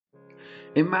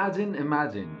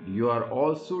Imagine, you are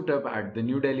all suited up at the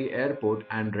New Delhi airport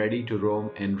and ready to roam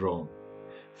in Rome.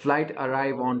 Flight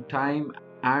arrive on time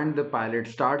and the pilot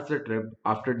starts the trip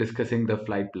after discussing the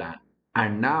flight plan.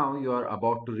 And now you are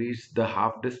about to reach the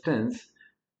half distance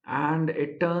and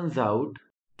it turns out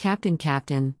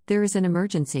Captain, there is an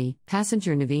emergency.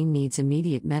 Passenger Naveen needs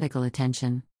immediate medical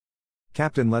attention.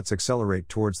 Captain, let's accelerate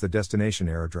towards the destination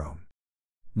aerodrome.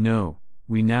 No,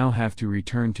 we now have to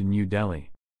return to New Delhi.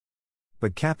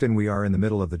 But Captain, we are in the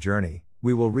middle of the journey,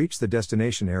 we will reach the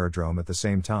destination aerodrome at the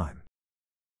same time.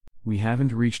 We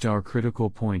haven't reached our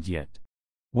critical point yet.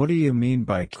 What do you mean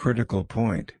by critical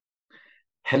point?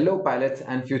 hello pilots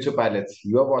and future pilots.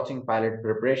 You are watching pilot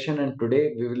preparation and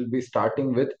today we will be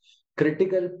starting with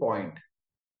critical point.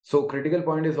 So critical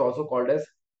point is also called as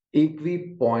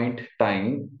equipoint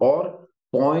time or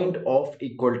point of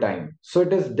equal time. So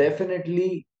it is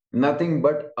definitely nothing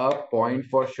but a point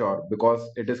for sure because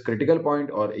it is critical point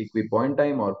or equipoint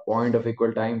time or point of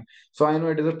equal time. So I know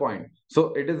it is a point.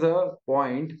 So it is a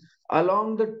point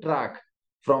along the track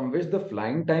from which the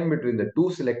flying time between the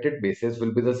two selected bases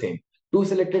will be the same. Two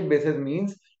selected bases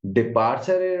means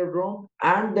departure aerodrome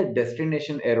and the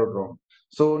destination aerodrome.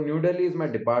 So New Delhi is my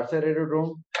departure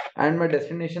aerodrome and my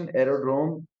destination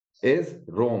aerodrome is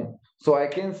Rome. So I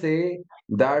can say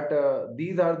that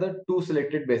these are the two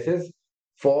selected bases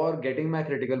for getting my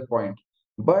critical point.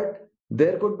 But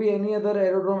there could be any other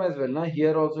aerodrome as well. Na?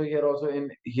 Here also, in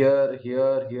here,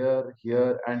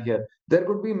 and here. There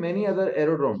could be many other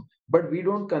aerodrome, but we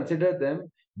don't consider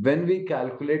them when we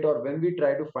calculate or when we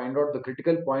try to find out the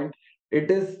critical point. It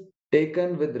is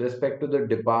taken with respect to the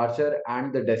departure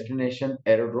and the destination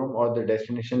aerodrome or the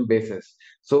destination basis.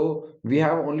 So we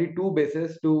have only two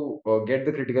bases to get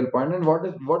the critical point. And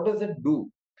what does it do?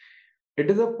 It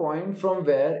is a point from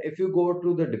where if you go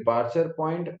to the departure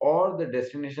point or the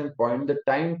destination point, the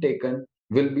time taken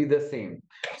will be the same.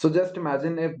 So just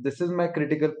imagine if this is my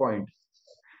critical point,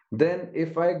 then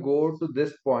if I go to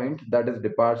this point, that is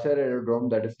departure aerodrome,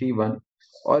 that is T1,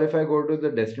 or if I go to the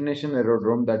destination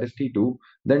aerodrome, that is T2,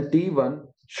 then T1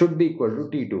 should be equal to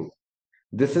T2.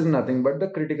 This is nothing but the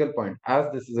critical point.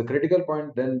 As this is a critical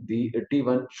point, then the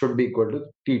T1 should be equal to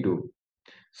T2.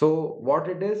 So what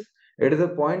it is a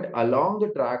point along the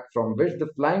track from which the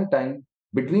flying time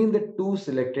between the two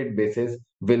selected bases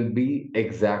will be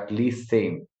exactly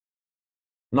same.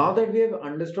 Now that we have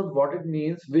understood what it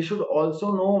means, we should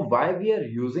also know why we are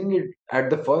using it at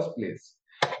the first place.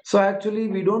 So actually,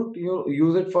 we don't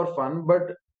use it for fun,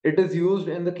 but it is used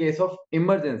in the case of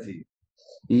emergency.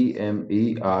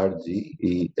 Emergency.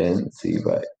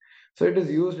 So it is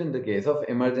used in the case of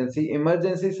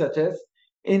emergency such as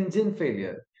engine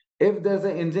failure. If there's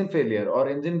an engine failure or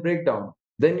engine breakdown,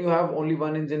 then you have only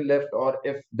one engine left, or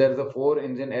if there's a four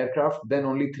engine aircraft, then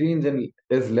only three engine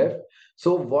is left.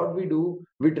 So what we do,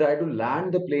 we try to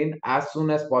land the plane as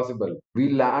soon as possible.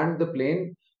 We land the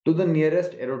plane to the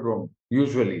nearest aerodrome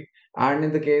usually, and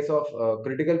in the case of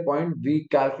critical point, we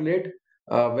calculate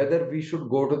whether we should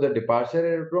go to the departure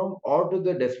aerodrome or to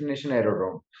the destination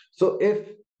aerodrome. So if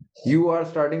you are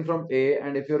starting from A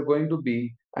and if you're going to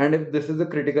B, and if this is a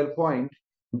critical point,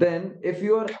 then if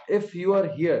you are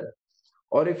here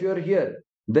or if you're here,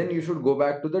 then you should go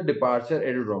back to the departure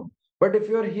aerodrome. But if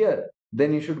you're here,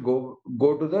 then you should go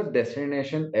to the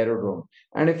destination aerodrome.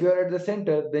 And if you're at the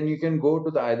center, then you can go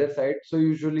to the either side. So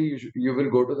usually you will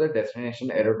go to the destination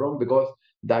aerodrome because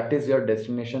that is your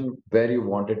destination where you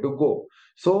wanted to go.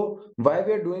 So why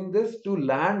we are doing this? To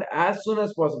land as soon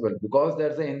as possible because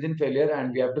there's an engine failure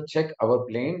and we have to check our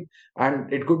plane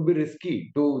and it could be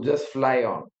risky to just fly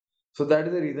on. So that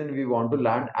is the reason we want to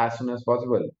land as soon as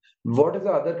possible. What is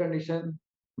the other condition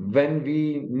when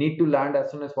we need to land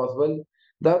as soon as possible?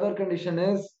 The other condition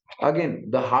is again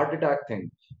the heart attack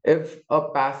thing. If a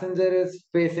passenger is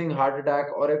facing heart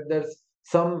attack or if there's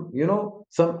some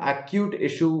acute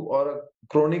issue or a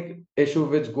chronic issue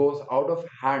which goes out of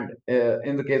hand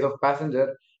in the case of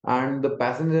passenger and the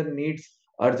passenger needs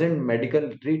urgent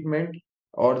medical treatment,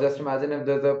 or just imagine if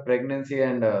there's a pregnancy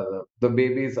and the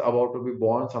baby is about to be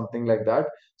born, something like that.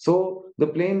 So the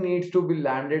plane needs to be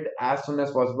landed as soon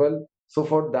as possible. So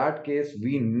for that case,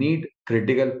 we need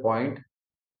critical point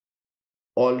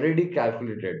already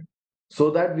calculated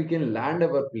so that we can land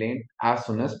our plane as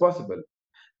soon as possible.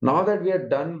 Now that we are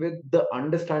done with the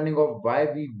understanding of why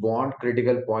we want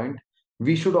critical point,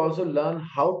 we should also learn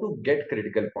how to get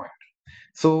critical point.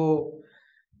 So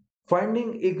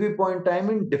finding equipoint time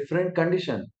in different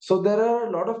condition. So there are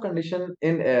a lot of condition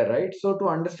in air, right? So to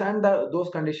understand those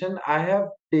condition, I have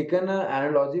taken an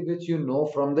analogy which you know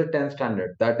from the 10th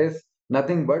standard. That is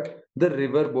nothing but the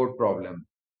river boat problem.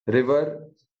 River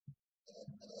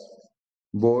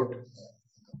boat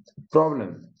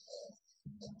problem,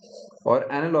 or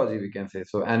analogy we can say.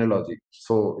 So analogy,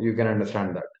 so you can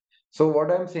understand that. So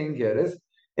what I'm saying here is,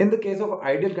 in the case of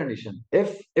ideal condition,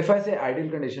 if I say ideal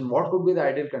condition, what could be the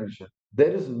ideal condition?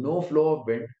 There is no flow of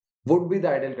wind would be the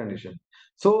ideal condition.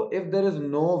 So if there is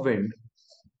no wind,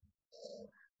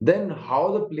 then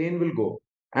how the plane will go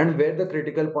and where the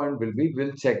critical point will be,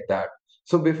 we'll check that.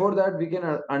 So before that, we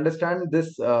can understand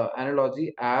this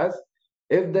analogy as,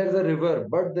 if there is a river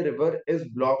but the river is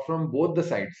blocked from both the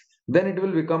sides, then it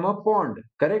will become a pond,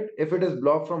 correct? If it is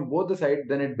blocked from both the sides,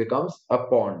 then it becomes a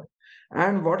pond.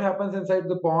 And what happens inside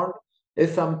the pond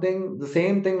is something, the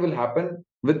same thing will happen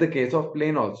with the case of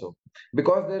plane also,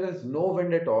 because there is no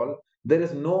wind at all, there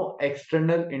is no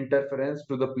external interference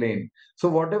to the plane. So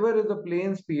whatever is the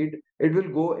plane speed, it will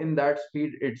go in that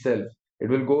speed itself. It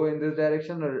will go in this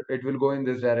direction or it will go in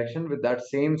this direction with that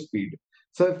same speed.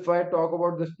 So if I talk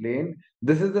about this plane,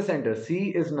 this is the center. C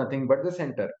is nothing but the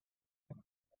center.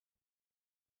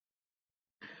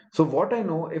 So what I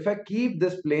know, if I keep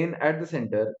this plane at the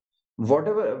center,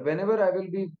 whenever I will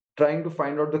be trying to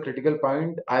find out the critical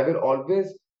point, I will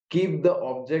always keep the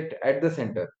object at the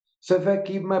center. So if I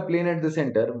keep my plane at the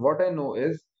center, what I know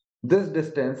is this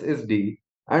distance is d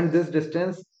and this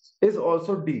distance is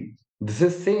also d. This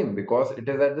is same because it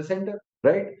is at the center,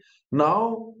 right?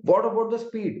 Now, what about the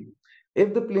speed?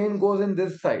 If the plane goes in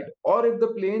this side, or if the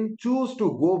plane choose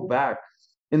to go back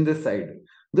in this side,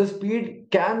 the speed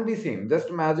can be same. Just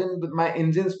imagine that my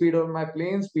engine speed or my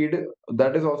plane speed,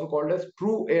 that is also called as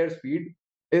true air speed,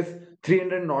 is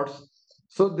 300 knots.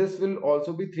 So this will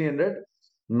also be 300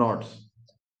 knots.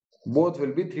 Both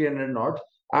will be 300 knots.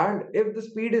 And if the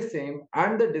speed is same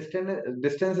and the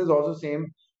distance is also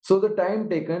same, so the time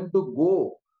taken to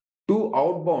go to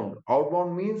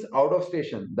outbound means out of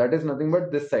station, that is nothing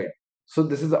but this side. So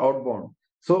this is outbound.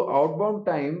 So outbound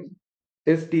time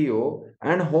is TO,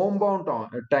 and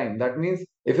time, that means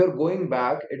if you're going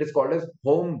back, it is called as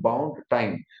homebound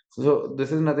time. So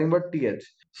this is nothing but TH.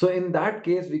 So in that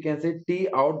case, we can say T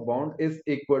outbound is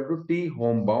equal to T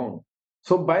homebound.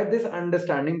 So by this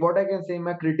understanding, what I can say,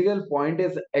 my critical point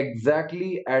is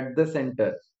exactly at the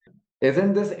center.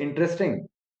 Isn't this interesting?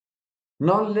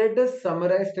 Now let us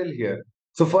summarize till here.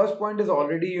 So first point is,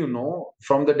 already you know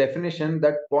from the definition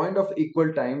that point of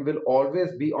equal time will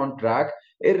always be on track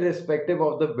irrespective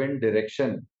of the wind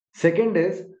direction. Second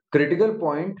is, critical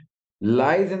point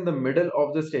lies in the middle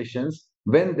of the stations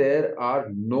when there are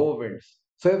no winds.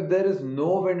 So if there is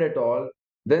no wind at all,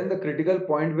 then the critical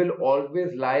point will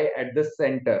always lie at the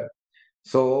center.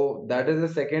 So that is the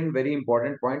second very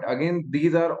important point. Again,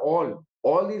 these are all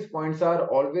these points are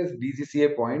always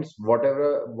DGCA points.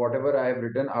 Whatever I have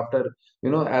written after,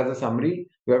 as a summary,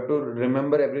 you have to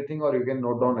remember everything or you can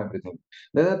note down everything.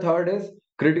 Then the third is,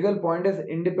 critical point is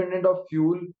independent of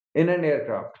fuel in an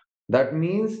aircraft. That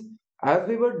means, as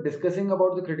we were discussing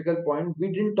about the critical point,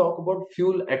 we didn't talk about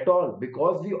fuel at all,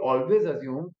 because we always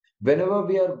assume whenever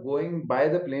we are going by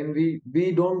the plane,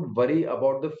 we don't worry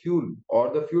about the fuel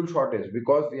or the fuel shortage,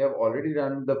 because we have already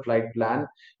run the flight plan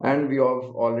and we have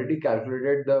already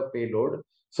calculated the payload.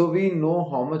 So we know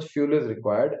how much fuel is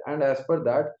required, and as per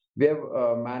that, we have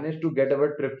managed to get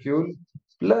our trip fuel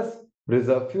plus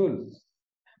reserve fuel.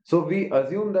 So we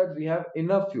assume that we have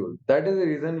enough fuel. That is the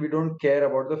reason we don't care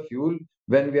about the fuel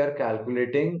when we are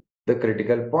calculating the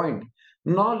critical point.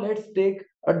 Now let's take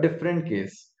a different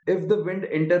case. If the wind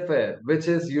interfere, which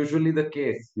is usually the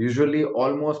case, usually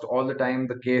almost all the time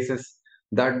the case is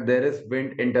that there is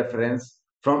wind interference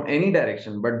from any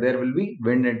direction, but there will be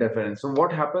wind interference. So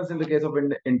what happens in the case of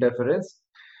wind interference?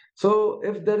 So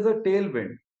if there is a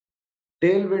tailwind,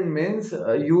 tailwind means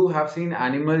you have seen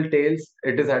animal tails.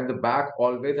 It is at the back,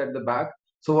 always at the back.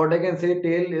 So what I can say,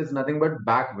 tail is nothing but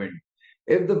back wind.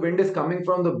 If the wind is coming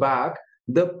from the back,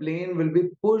 the plane will be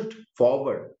pushed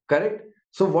forward. Correct.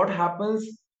 So what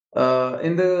happens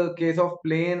in the case of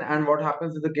plane and what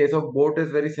happens in the case of boat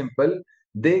is very simple.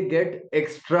 They get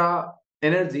extra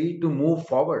energy to move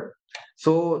forward.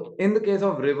 So in the case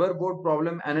of river boat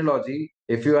problem analogy,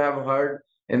 if you have heard,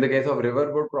 in the case of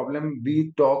riverboat problem,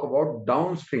 we talk about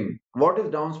downstream. What is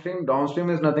downstream? Downstream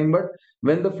is nothing but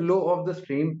when the flow of the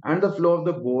stream and the flow of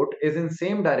the boat is in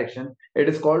same direction, it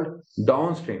is called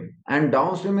downstream. And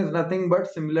downstream is nothing but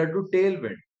similar to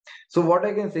tailwind. So what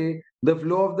I can say, the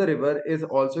flow of the river is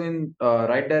also in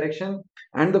right direction,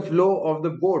 and the flow of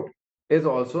the boat is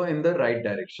also in the right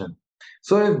direction.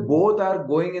 So if both are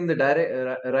going in the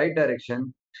right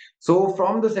direction, so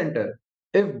from the center,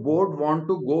 if boat want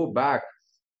to go back,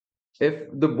 if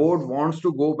the boat wants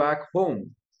to go back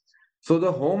home, so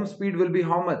the home speed will be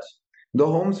how much? The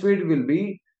home speed will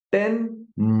be 10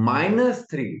 minus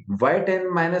 3. Why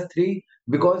 10 minus 3?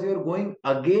 Because you're going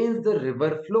against the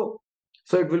river flow.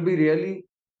 So it will be really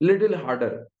little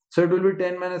harder. So it will be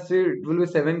 10 minus 3, it will be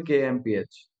 7 kmph.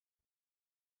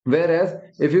 Whereas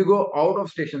if you go out of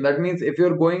station, that means if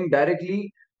you're going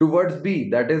directly towards B,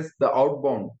 that is the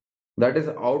outbound, that is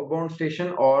outbound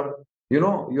station, or you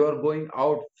are going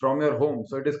out from your home.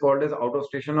 So it is called as out of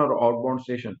station or outbound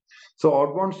station. So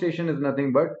outbound station is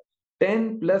nothing but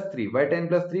 10 plus 3. Why 10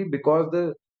 plus 3? Because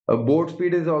the boat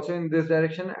speed is also in this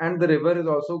direction and the river is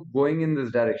also going in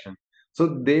this direction.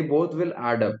 So they both will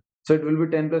add up. So it will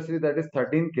be 10 plus 3, that is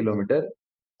 13 kilometer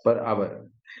per hour.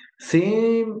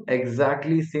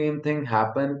 Exactly same thing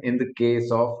happen in the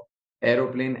case of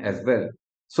aeroplane as well.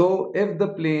 So if the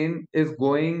plane is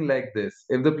going like this,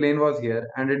 if the plane was here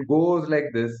and it goes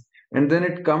like this, and then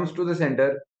it comes to the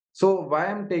center. So why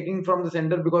I'm taking from the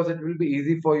center? Because it will be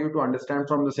easy for you to understand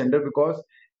from the center, because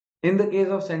in the case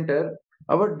of center,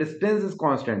 our distance is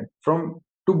constant. From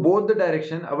to both the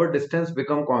direction, our distance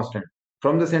become constant.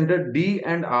 From the center D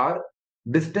and R,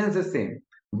 distance is same,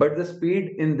 but the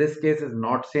speed in this case is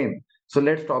not same. So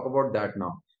let's talk about that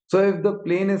now. So if the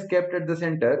plane is kept at the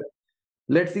center,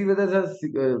 let's see whether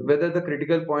the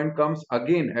critical point comes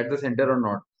again at the center or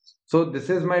not. So this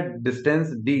is my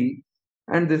distance D,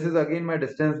 and this is again my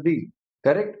distance D.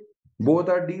 Correct? Both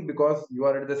are D because you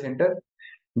are at the center.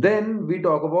 Then we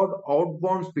talk about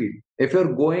outbound speed. If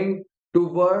you're going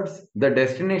towards the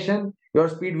destination, your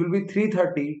speed will be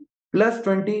 330 plus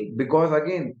 20, because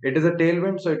again it is a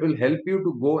tailwind, so it will help you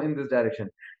to go in this direction.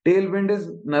 Tailwind is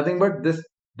nothing but this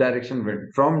direction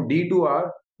wind. From D to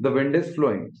R, the wind is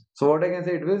flowing. So what I can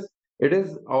say, it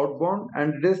is outbound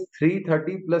and it is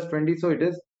 330 plus 20, so it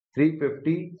is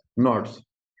 350 knots.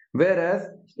 Whereas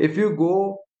if you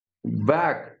go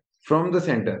back from the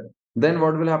center, then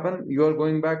what will happen? You are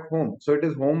going back home. So it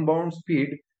is homebound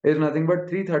speed is nothing but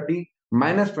 330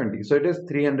 minus 20. So it is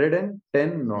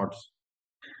 310 knots.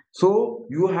 So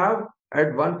you have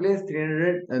at one place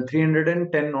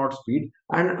 310 knot speed,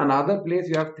 and another place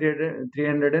you have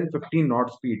 315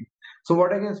 knot speed. So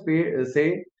what I can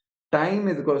say, time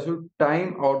is equal to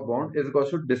time outbound is equal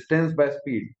to distance by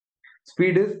speed.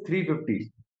 Speed is 350.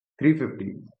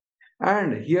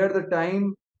 And here the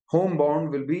time homebound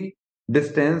will be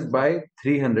distance by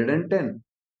 310.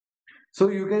 So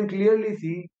you can clearly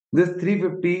see this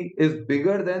 350 is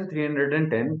bigger than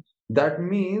 310. That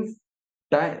means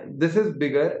time, this is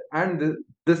bigger, and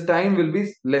this time will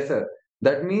be lesser.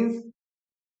 That means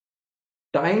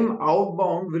time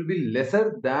outbound will be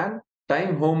lesser than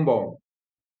time homebound.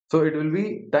 So it will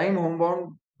be time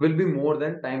homebound will be more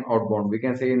than time outbound. We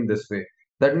can say in this way.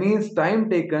 That means time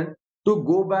taken to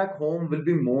go back home will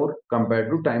be more compared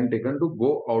to time taken to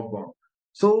go outbound.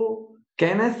 So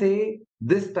can I say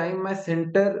this time my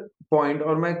center point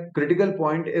or my critical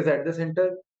point is at the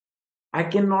center? I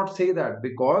cannot say that,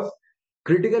 because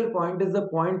critical point is the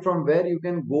point from where you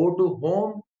can go to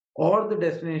home or the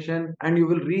destination and you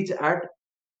will reach at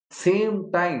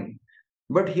same time.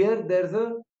 But here there's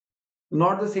a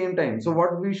not the same time. So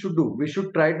what we should do? We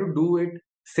should try to do it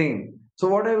same. So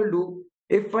what I will do,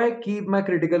 if I keep my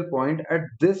critical point at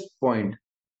this point,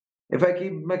 if I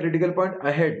keep my critical point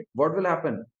ahead, what will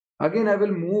happen? Again, I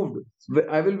will move.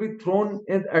 I will be thrown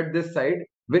in at this side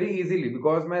very easily,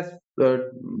 because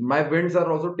my winds are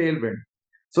also tailwind.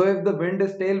 So if the wind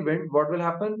is tailwind, what will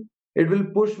happen? It will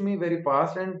push me very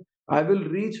fast, and I will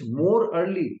reach more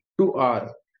early to R,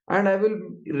 and I will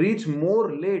reach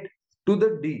more late to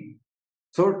the D.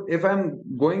 So if I'm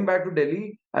going back to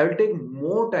Delhi, I will take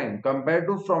more time compared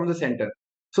to from the center.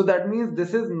 So that means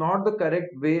this is not the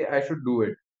correct way I should do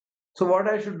it. So what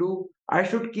I should do, I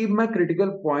should keep my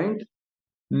critical point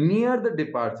near the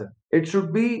departure. It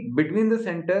should be between the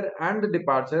center and the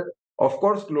departure, of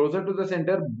course closer to the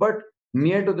center, but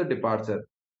near to the departure.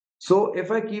 So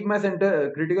if I keep my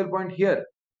center critical point here,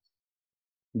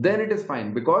 then it is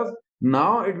fine, because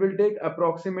now it will take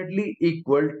approximately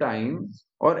equal time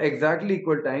or exactly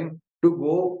equal time to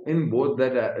go in both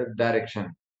the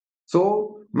direction.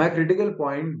 So my critical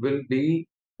point will be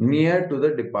near to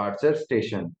the departure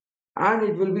station, and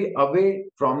it will be away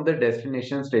from the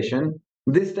destination station.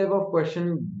 This type of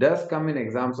question does come in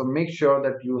exam, so make sure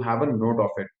that you have a note of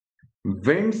it.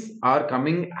 Winds are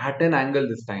coming at an angle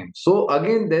this time. So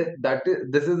again,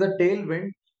 this is a tailwind,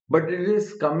 but it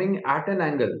is coming at an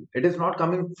angle. It is not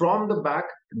coming from the back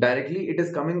directly. It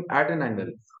is coming at an angle.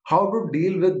 How to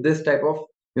deal with this type of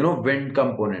wind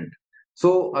component?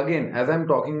 So again, as I'm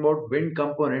talking about wind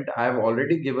component, I have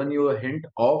already given you a hint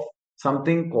of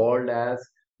something called as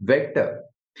vector.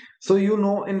 So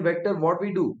in vector what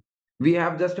we do? we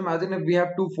have, just imagine if we have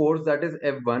two force, that is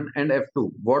F1 and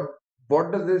F2.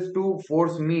 What does this two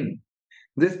force mean?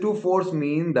 This two force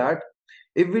mean that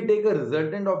if we take a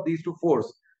resultant of these two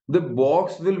force, the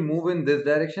box will move in this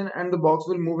direction and the box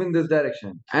will move in this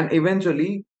direction, and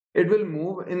eventually it will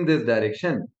move in this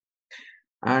direction.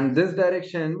 And this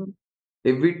direction,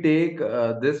 if we take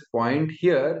this point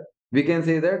here, we can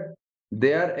say that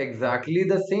they are exactly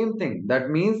the same thing. That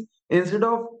means instead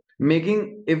of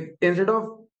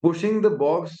pushing the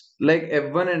box like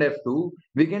F1 and F2,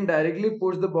 we can directly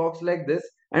push the box like this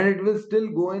and it will still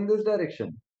go in this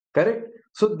direction. Correct?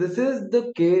 So this is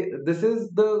the case, this is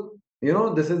the,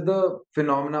 this is the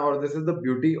phenomena, or this is the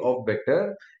beauty of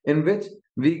vector, in which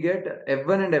we get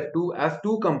F1 and F2 as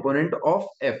two component of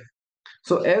F.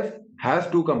 So F has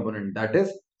two components, that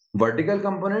is vertical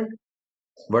component,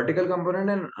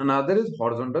 and another is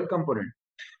horizontal component.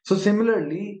 So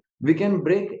similarly, we can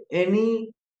break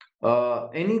anything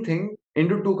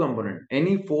into two component,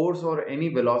 any force or any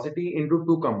velocity into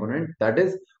two component, that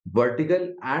is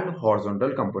vertical and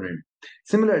horizontal component.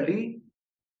 Similarly,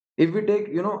 if we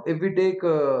take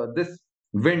this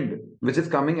wind which is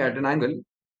coming at an angle,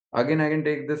 again I can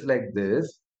take this like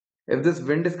this. If this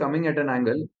wind is coming at an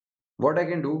angle, what I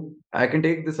can do, I can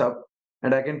take this up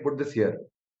and I can put this here.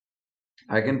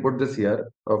 I can put this here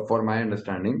for my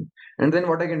understanding. And then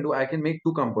what I can do, I can make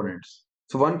two components.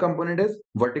 So one component is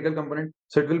vertical component.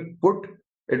 So it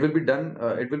will be done,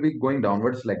 it will be going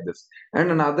downwards like this.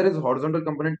 And another is horizontal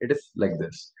component. It is like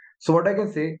this. So what I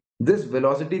can say, this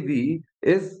velocity V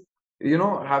is,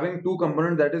 having two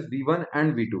components, that is V1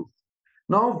 and V2.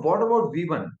 Now, what about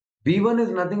V1? V1 is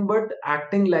nothing but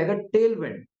acting like a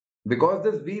tailwind, because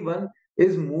this V1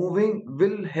 is moving,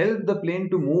 will help the plane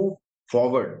to move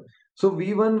forward. So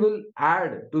V1 will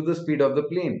add to the speed of the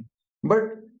plane. But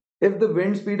if the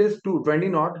wind speed is 20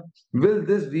 knot, will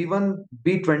this V1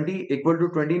 be 20 equal to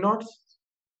 20 knots?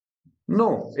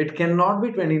 No, it cannot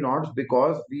be 20 knots,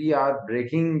 because we are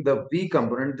breaking the V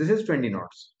component. This is 20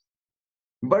 knots.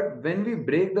 But when we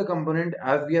break the component,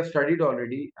 as we have studied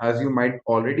already, as you might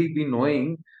already be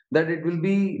knowing, that it will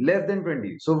be less than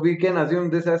 20. So we can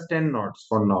assume this as 10 knots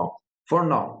for now. For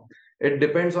now, it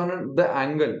depends on the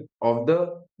angle of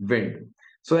the wind.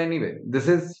 So anyway, this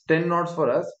is 10 knots for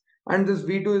us, and this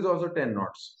V2 is also 10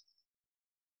 knots.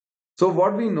 So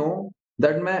what we know,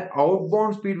 that my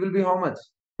outbound speed will be how much?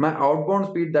 My outbound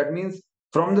speed, that means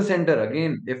from the center.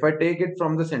 Again, if I take it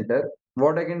from the center,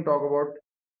 what I can talk about,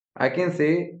 I can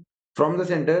say from the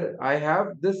center, I have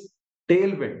this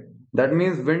tailwind. That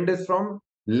means wind is from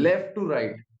left to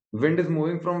right. Wind is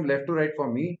moving from left to right for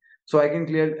me. So I can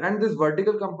clear, and this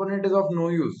vertical component is of no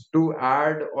use to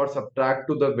add or subtract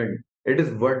to the wind. It is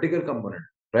vertical component,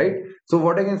 right? So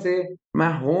what I can say,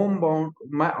 my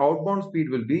outbound speed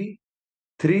will be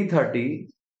 330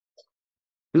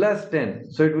 plus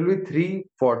 10. So it will be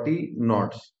 340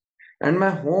 knots. And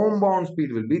my homebound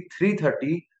speed will be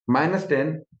 330 minus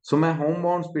 10. So my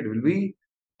homebound speed will be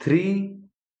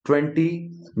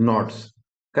 320 knots.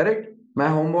 Correct? My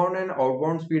homebound and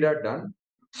outbound speed are done.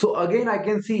 So again, I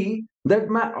can see that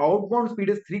my outbound speed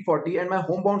is 340 and my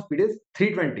homebound speed is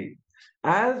 320.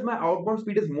 As my outbound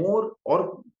speed is more,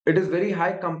 or it is very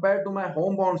high compared to my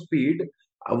homebound speed,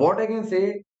 what I can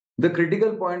say, the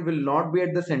critical point will not be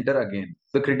at the center again.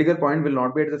 The critical point will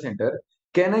not be at the center.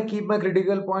 Can I keep my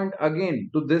critical point again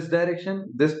to this direction,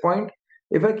 this point?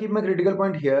 If I keep my critical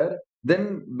point here,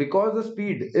 then because the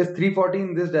speed is 340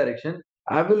 in this direction,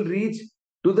 I will reach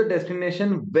to the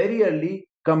destination very early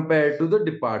compared to the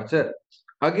departure.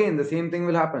 Again, the same thing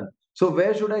will happen. So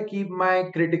where should I keep my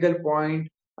critical point?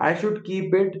 I should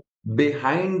keep it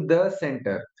behind the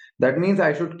center. That means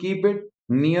I should keep it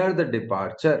near the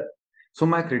departure. So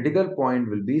my critical point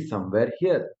will be somewhere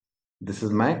here. This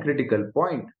is my critical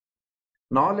point.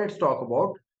 Now let's talk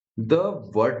about the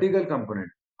vertical component.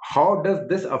 How does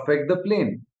this affect the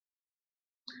plane?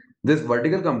 This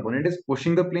vertical component is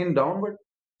pushing the plane downward.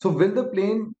 So will the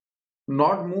plane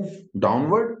not move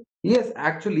downward? Yes,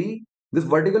 actually, this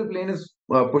vertical plane is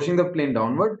pushing the plane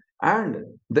downward, and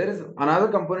there is another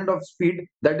component of speed,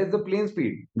 that is the plane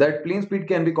speed. That plane speed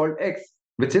can be called x,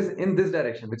 which is in this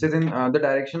direction, which is in the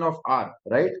direction of r,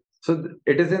 right? So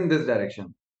it is in this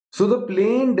direction. So the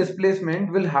plane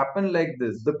displacement will happen like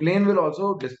this. The plane will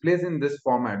also displace in this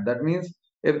format. That means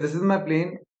if this is my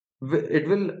plane, it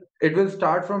will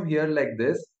start from here like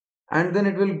this, and then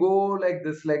it will go like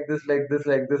this, like this, like this,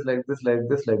 like this, like this, like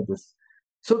this, like this.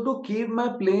 So to keep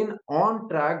my plane on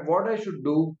track, what I should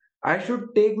do, I should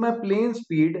take my plane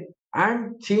speed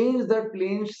and change that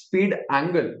plane speed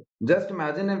angle. Just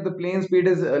imagine if the plane speed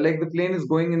is like the plane is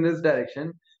going in this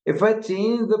direction, If I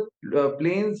change the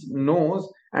plane's nose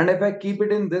and if I keep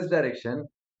it in this direction,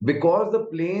 because the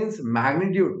plane's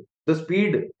magnitude, the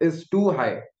speed is too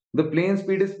high. The plane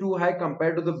speed is too high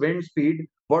compared to the wind speed.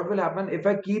 What will happen if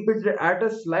I keep it at a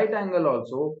slight angle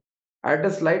also, at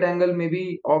a slight angle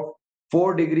maybe of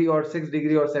 4 degree or 6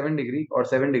 degree or 7 degree or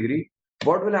 7 degree?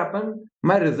 What will happen?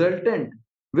 My resultant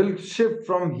will shift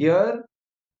from here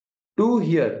to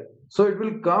here. So it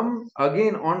will come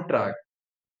again on track.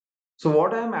 So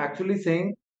what I am actually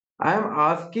saying, I am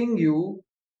asking you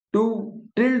to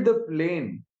tilt the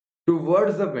plane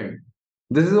towards the wind.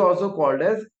 This is also called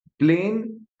as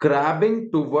plane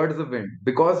crabbing towards the wind,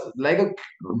 because like a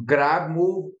crab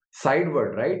move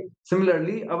sideward, right?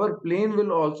 Similarly, our plane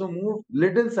will also move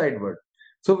little sideward.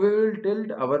 So we will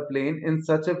tilt our plane in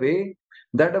such a way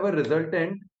that our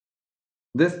resultant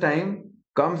this time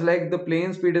comes like the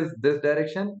plane speed is this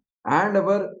direction and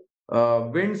our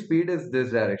wind speed is this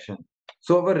direction.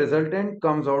 So our resultant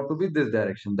comes out to be this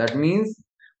direction. That means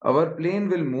our plane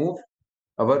will move,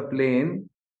 our plane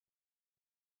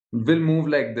will move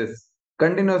like this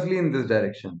continuously in this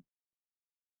direction.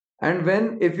 And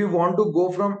when if you want to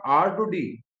go from R to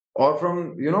D, or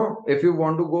from if you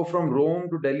want to go from Rome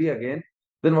to Delhi again,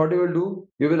 then what you will do,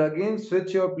 you will again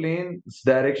switch your plane's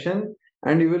direction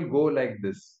and you will go like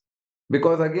this,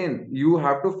 because again you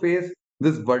have to face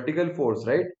this vertical force,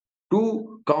 right?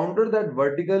 To counter that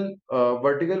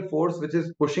vertical force which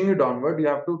is pushing you downward, you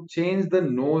have to change the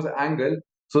nose angle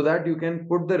so that you can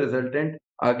put the resultant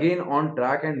again on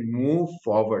track and move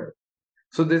forward.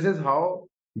 So this is how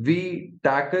we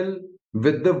tackle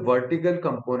with the vertical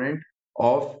component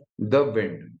of the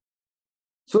wind.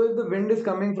 So if the wind is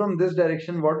coming from this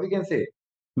direction, what we can say?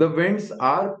 The winds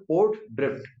are port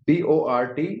drift,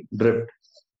 P-O-R-T drift.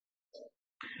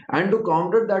 And to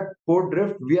counter that port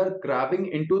drift, we are grabbing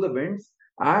into the winds,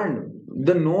 and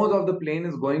the nose of the plane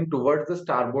is going towards the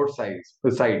starboard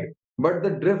side. But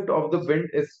the drift of the wind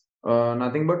is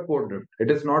nothing but port drift.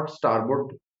 It is not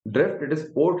starboard drift, it is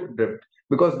port drift,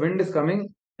 because wind is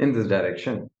coming in this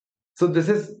direction. So this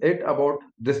is it about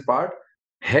this part.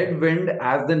 Headwind,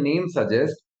 as the name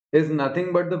suggests, is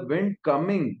nothing but the wind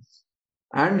coming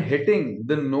and hitting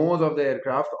the nose of the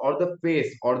aircraft or the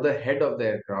face or the head of the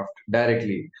aircraft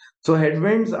directly. So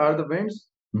headwinds are the winds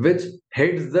which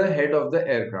hits the head of the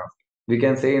aircraft. We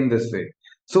can say in this way.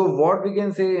 So what we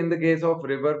can say in the case of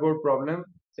riverboat problem,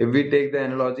 if we take the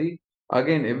analogy,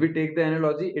 again, if we take the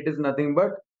analogy, it is nothing but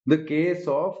the case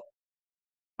of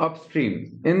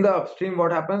upstream. In the upstream,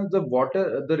 what happens?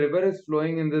 The river is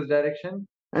flowing in this direction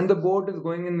and the boat is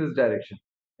going in this direction.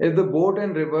 If the boat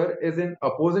and river is in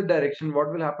opposite direction,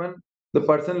 what will happen? The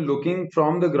person looking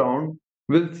from the ground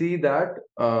will see that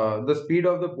the speed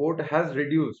of the boat has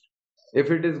reduced if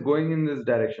it is going in this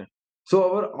direction.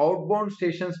 So our outbound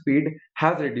station speed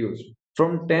has reduced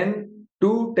from 10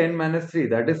 to 10 minus 3,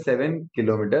 that is 7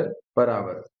 kilometer per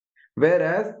hour.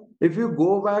 Whereas if you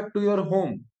go back to your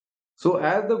home, so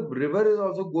as the river is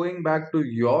also going back to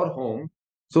your home,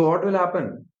 so what will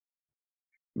happen?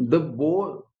 The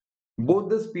both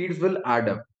the speeds will add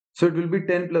up. So it will be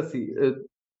 10 plus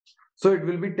so it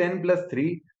will be 10 plus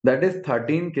 3, that is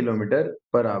 13 kilometer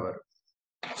per hour.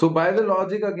 So by the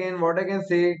logic again, what I can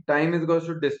say, time is equals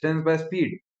to distance by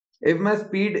speed. If my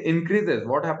speed increases,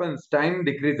 what happens? Time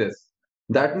decreases.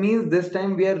 That means this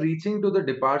time we are reaching to the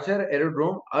departure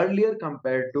aerodrome earlier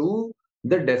compared to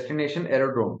the destination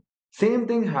aerodrome. Same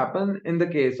thing happens in the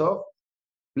case of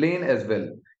plane as well.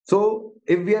 So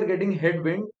if we are getting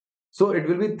headwind, so it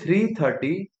will be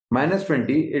 330 minus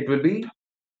 20, it will be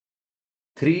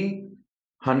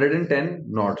 310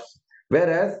 knots.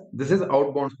 Whereas this is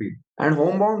outbound speed and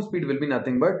homebound speed will be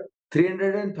nothing but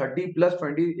 330 plus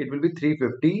 20, it will be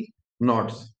 350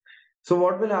 knots. So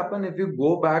what will happen if you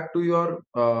go back to your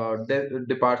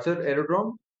departure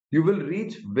aerodrome? You will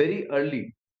reach very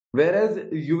early, whereas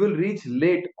you will reach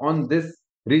late on this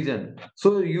region.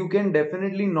 So you can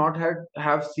definitely not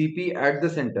have CP at the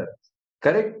center,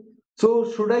 correct?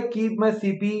 So should I keep my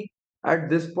CP at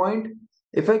this point?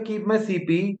 If I keep my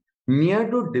CP near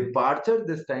to departure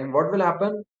this time, what will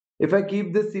happen? If I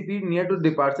keep this CP near to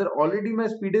departure, already my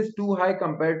speed is too high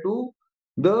compared to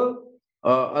the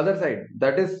other side,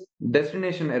 that is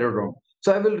destination aerodrome.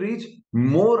 So I will reach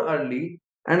more early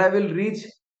and I will reach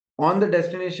on the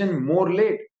destination more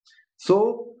late.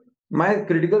 So my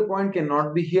critical point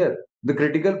cannot be here. The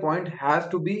critical point has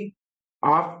to be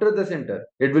after the center.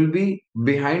 It will be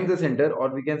behind the center,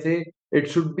 or we can say it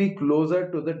should be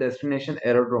closer to the destination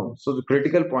aerodrome. So the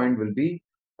critical point will be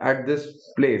at this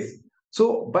place.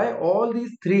 So by all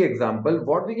these three examples,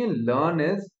 what we can learn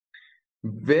is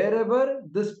wherever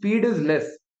the speed is less,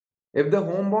 If the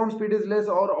homebound speed is less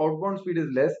or outbound speed is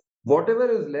less, whatever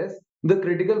is less, the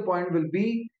critical point will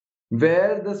be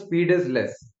where the speed is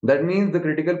less. That means the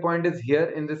critical point is here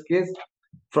in this case.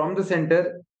 From the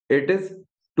center, it is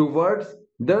towards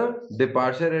the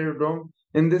departure aerodrome.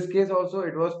 In this case also,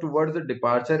 it was towards the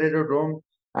departure aerodrome.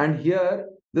 And here,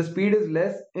 the speed is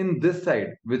less in this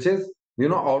side, which is,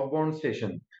 outbound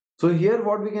station. So here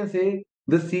what we can say,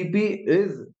 the CP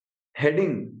is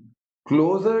heading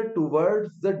closer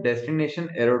towards the destination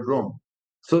aerodrome.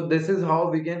 So this is how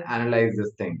we can analyze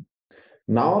this thing.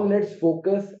 Now let's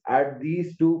focus at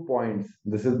these 2 points.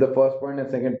 This is the first point and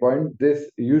second point. This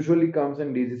usually comes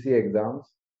in DGC exams.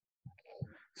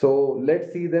 So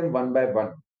let's see them one by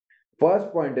one.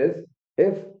 First point is,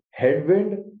 if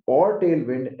headwind or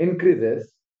tailwind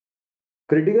increases,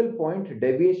 critical point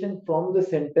deviation from the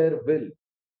center will.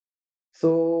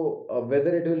 So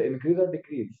whether it will increase or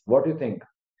decrease, what do you think?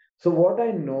 So what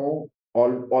I know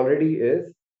already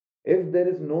is, if there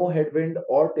is no headwind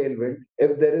or tailwind,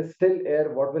 if there is still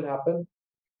air, what will happen?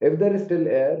 If there is still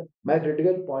air, my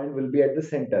critical point will be at the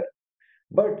center.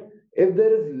 But if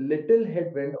there is little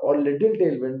headwind or little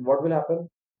tailwind, what will happen?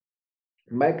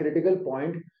 My critical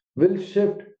point will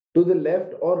shift to the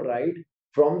left or right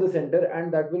from the center,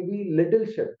 and that will be little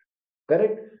shift.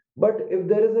 Correct? But if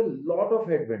there is a lot of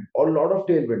headwind or lot of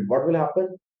tailwind, what will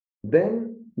happen?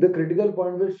 Then the critical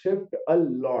point will shift a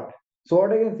lot. So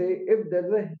what I can say, if there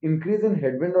is an increase in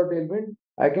headwind or tailwind,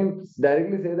 I can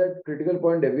directly say that critical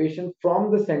point deviation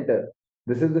from the center,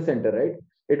 this is the center, right?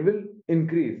 It will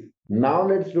increase. Now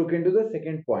let's look into the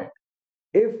second point.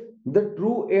 If the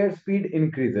true airspeed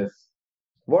increases,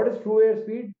 what is true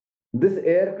airspeed? This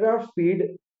aircraft speed,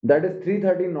 that is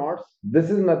 330 knots, this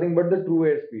is nothing but the true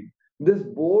airspeed. This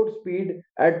boat speed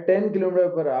at 10 kilometer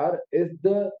per hour is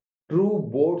the true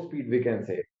boat speed, we can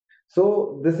say.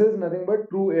 So this is nothing but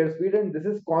true airspeed, and this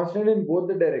is constant in both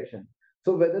the direction.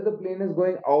 So whether the plane is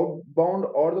going outbound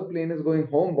or the plane is going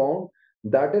homebound,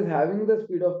 that is having the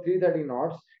speed of 330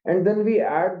 knots, and then we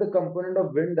add the component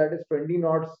of wind, that is 20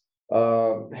 knots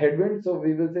headwind. So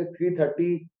we will say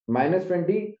 330 minus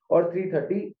 20 or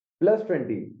 330 plus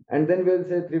 20, and then we'll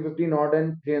say 350 knot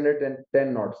and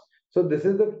 310 knots. So this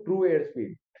is the true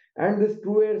airspeed, and this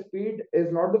true airspeed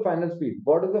is not the final speed.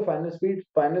 What is the final speed?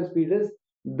 Final speed is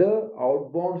the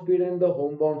outbound speed and the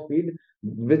homebound speed,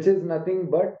 which is nothing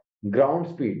but ground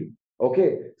speed.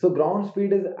 Okay, so ground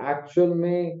speed is actual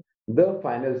may the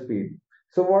final speed.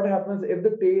 So what happens if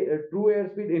the true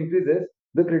airspeed increases?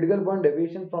 The critical point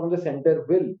deviation from the center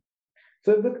will.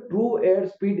 So if the true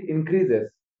airspeed increases,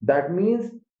 that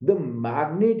means the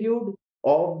magnitude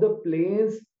of the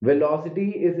plane's velocity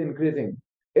is increasing.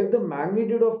 If the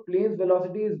magnitude of plane's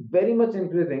velocity is very much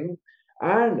increasing,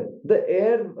 and the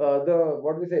air, the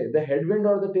what we say, the headwind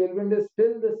or the tailwind is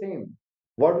still the same,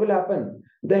 what will happen?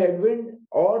 The headwind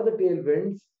or the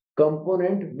tailwind's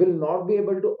component will not be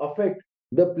able to affect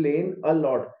the plane a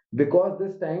lot, because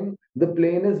this time the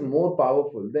plane is more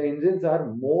powerful. The engines are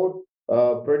more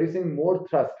producing more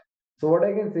thrust. So what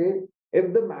I can say,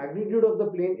 if the magnitude of the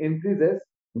plane increases,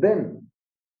 then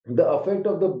the effect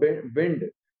of the wind,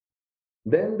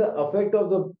 then the effect of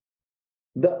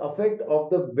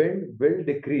the wind will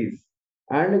decrease.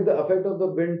 And if the effect of the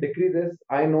wind decreases,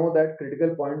 I know that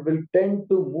critical point will tend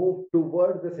to move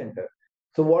towards the center.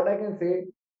 So what I can say,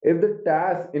 if the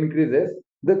TAS increases,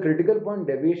 the critical point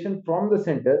deviation from the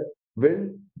center will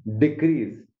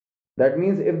decrease. That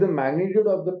means if the magnitude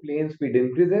of the plane speed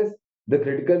increases, the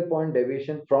critical point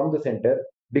deviation from the center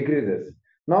decreases.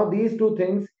 Now these two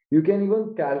things you can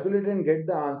even calculate and get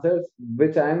the answers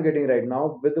which I am getting right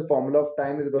now with the formula of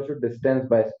time is equal to distance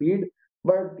by speed.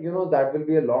 But that will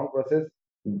be a long process.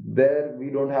 There we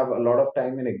don't have a lot of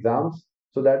time in exams.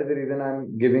 So that is the reason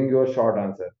I'm giving you a short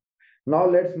answer. Now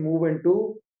let's move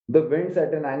into the winds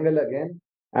at an angle again.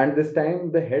 And this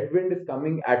time the headwind is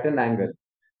coming at an angle.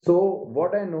 So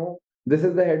what I know, this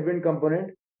is the headwind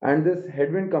component, and this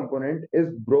headwind component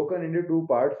is broken into two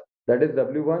parts, that is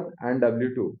W1 and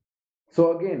W2.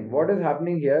 So again, what is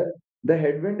happening here? The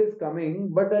headwind is coming,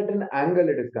 but at an angle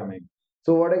it is coming.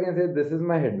 So what I can say, this is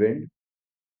my headwind,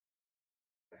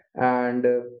 and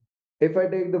if I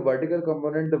take the vertical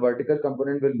component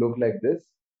will look like this,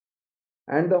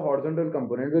 and the horizontal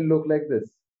component will look like this.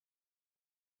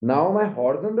 Now my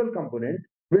horizontal component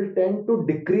will tend to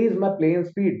decrease my plane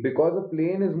speed because the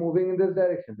plane is moving in this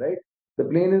direction, right? The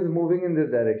plane is moving in this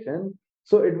direction.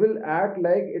 So it will act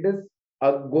like it is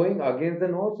going against the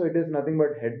nose. So it is nothing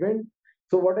but headwind.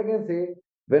 So what I can say,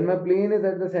 when my plane is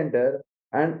at the center,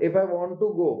 and if I want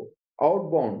to go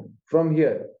outbound from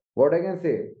here, what I can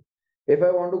say, if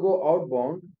I want to go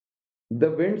outbound,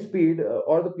 the wind speed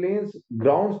or the plane's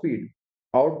ground speed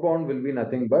outbound will be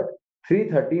nothing but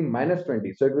 330 minus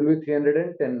 20. So it will be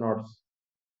 310 knots.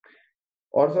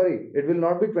 Or sorry, it will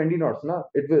not be 20 knots. Na?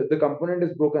 It will, the component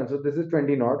is broken. So this is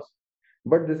 20 knots,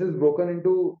 but this is broken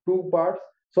into two parts.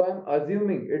 So I'm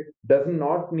assuming it does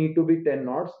not need to be 10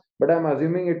 knots, but I'm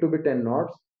assuming it to be 10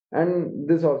 knots. And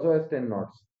this also has 10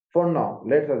 knots. For now,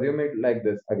 let's assume it like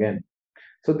this again.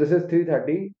 So this is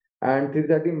 330 and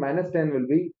 330 minus 10 will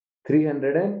be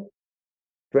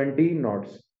 320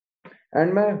 knots.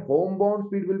 And my homebound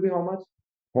speed will be how much?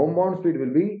 Homebound speed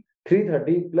will be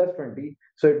 330 plus 20.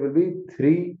 So it will be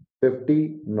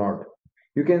 350 knot.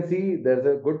 You can see there's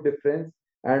a good difference,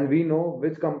 and we know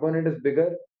which component is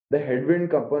bigger. The headwind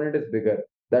component is bigger.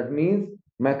 That means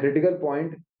my critical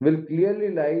point will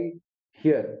clearly lie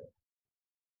here,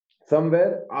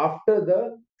 somewhere after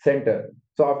the center.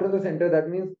 So after the center, that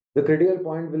means the critical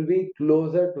point will be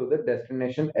closer to the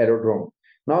destination aerodrome.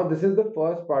 Now, this is the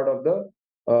first part of the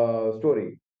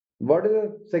story. What is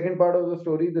the second part of the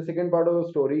story? The second part of the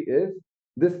story is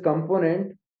this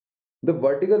component, the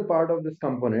vertical part of this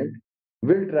component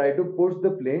will try to push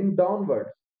the plane downwards.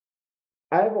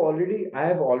 I have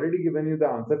already given you the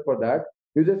answer for that.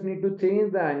 You just need to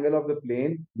change the angle of the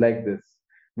plane like this.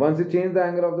 Once you change the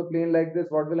angle of the plane like this,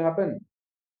 what will happen?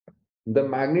 The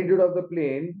magnitude of the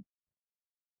plane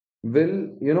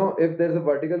will, if there's a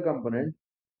vertical component,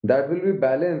 that will be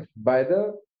balanced by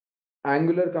the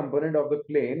angular component of the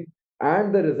plane,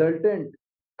 and the resultant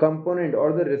component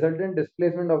or the resultant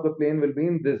displacement of the plane will be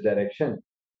in this direction.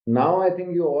 Now I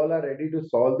think you all are ready to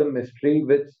solve the mystery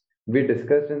which we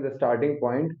discussed in the starting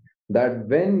point, that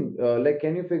when like,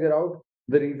 can you figure out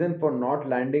the reason for not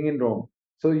landing in Rome?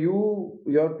 So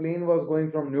your plane was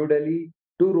going from New Delhi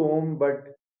to Rome, but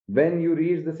when you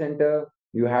reached the center,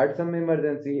 you had some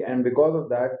emergency, and because of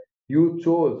that, you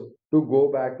chose to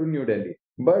go back to New Delhi.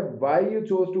 But why you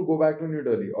chose to go back to New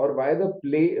Delhi, or why the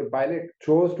pilot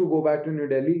chose to go back to New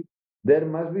Delhi, there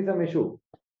must be some issue.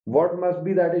 What must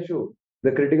be that issue?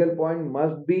 The critical point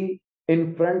must be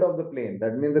in front of the plane.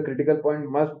 That means the critical point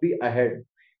must be ahead.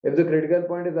 If the critical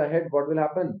point is ahead, what will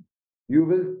happen? You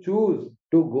will choose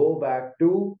to go back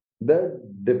to the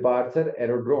departure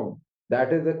aerodrome.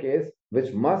 That is the case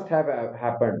which must have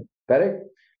happened. Correct?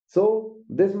 So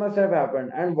this must have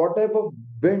happened. And what type of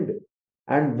wind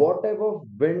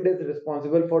is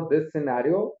responsible for this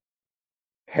scenario?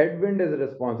 Headwind is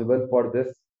responsible for this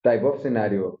type of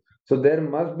scenario. So there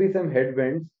must be some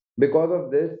headwinds. Because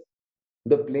of this,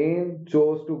 the plane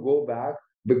chose to go back,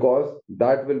 because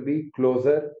that will be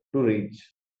closer to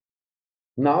reach.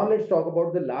 Now let's talk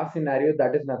about the last scenario,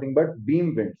 that is nothing but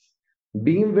beam winds.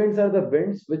 Beam winds are the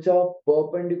winds which are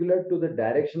perpendicular to the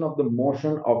direction of the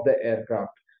motion of the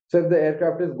aircraft. So if the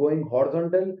aircraft is going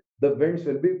horizontal, the winds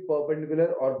will be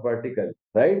perpendicular or vertical,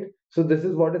 right? So this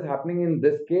is what is happening in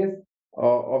this case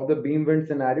of the beam wind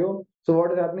scenario. So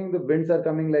what is happening? The winds are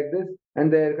coming like this,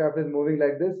 and the aircraft is moving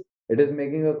like this. It is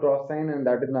making a cross sign, and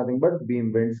that is nothing but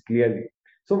beam winds clearly.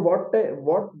 So what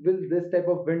will this type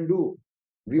of wind do?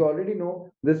 We already know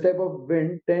this type of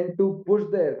wind tend to push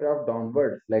the aircraft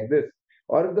downwards like this.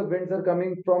 Or if the winds are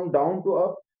coming from down to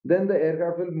up, then the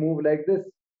aircraft will move like this,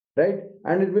 right?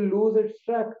 And it will lose its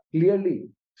track clearly.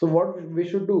 So what we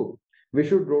should do? We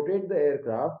should rotate the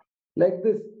aircraft like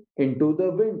this into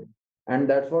the wind. And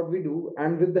that's what we do.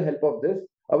 And with the help of this,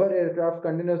 our aircraft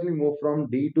continuously move from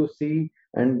D to C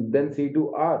and then C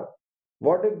to R.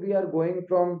 What if we are going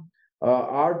from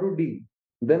R to D?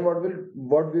 Then what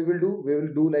we will do? We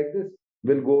will do like this.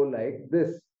 We'll go like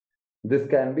this. This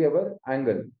can be our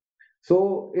angle.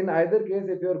 So in either case,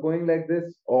 if you're going like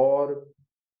this or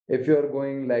if you're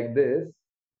going like this,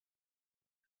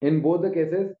 in both the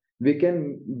cases,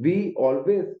 we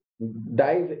always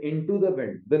dive into the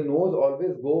wind. The nose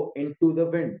always go into the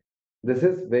wind. This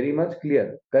is very much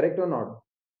clear. Correct or not?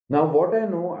 Now, what I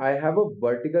know, I have a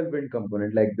vertical wind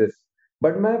component like this,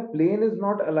 but my plane is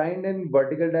not aligned in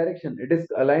vertical direction. It is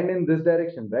aligned in this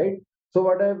direction, right? So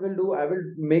what I will do, I will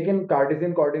make a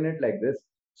Cartesian coordinate like this.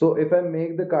 So if I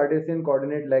make the Cartesian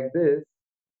coordinate like this,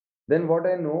 then what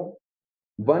I know,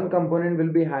 one component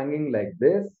will be hanging like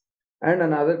this, and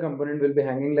another component will be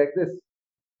hanging like this.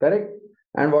 Correct?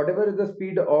 And whatever is the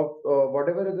speed of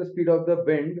the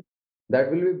wind,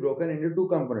 that will be broken into two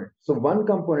components. So one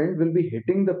component will be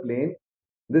hitting the plane,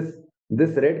 this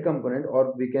this red component,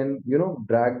 or we can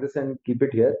drag this and keep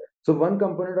it here. So one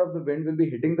component of the wind will be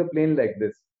hitting the plane like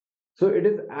this. So it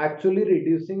is actually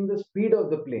reducing the speed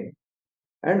of the plane,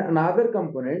 and another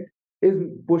component is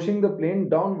pushing the plane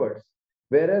downwards,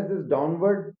 whereas this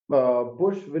downward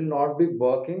push will not be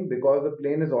working because the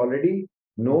plane is already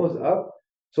nose up,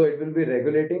 So it will be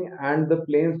regulating, and the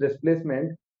plane's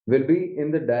displacement will be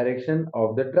in the direction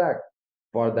of the track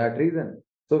for that reason.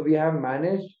 So we have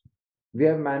managed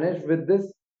with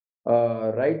this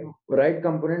right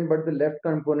component, but the left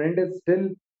component is still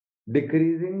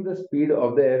decreasing the speed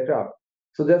of the aircraft.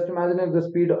 So just imagine if the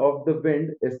speed of the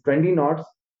wind is 20 knots,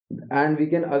 and we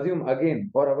can assume again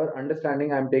for our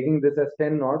understanding, I'm taking this as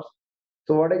 10 knots.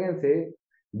 So what I can say,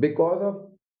 because of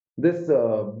this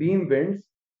beam winds,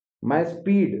 my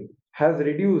speed has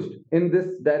reduced in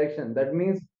this direction. That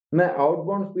means my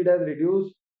outbound speed has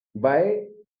reduced by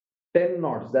 10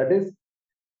 knots. That is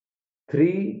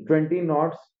 320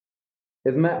 knots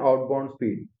is my outbound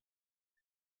speed.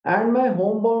 And my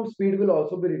homebound speed will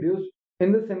also be reduced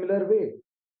in the similar way,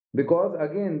 because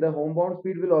again the homebound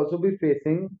speed will also be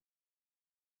facing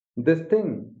this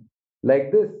thing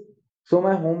like this. So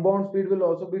my homebound speed will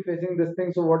also be facing this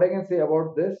thing. So what I can say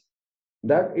about this,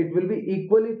 that it will be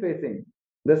equally facing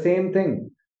the same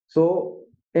thing. So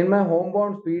in my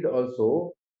homebound speed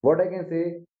also, what I can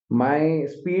say, my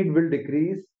speed will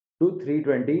decrease to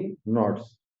 320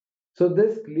 knots. So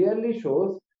this clearly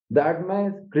shows that my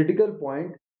critical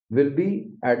point will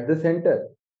be at the center.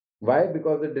 Why?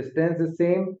 Because the distance is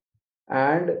same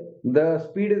and the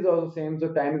speed is also same.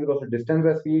 So time is equal to distance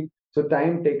by speed. So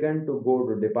time taken to go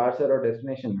to departure or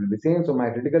destination will be same. So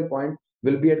my critical point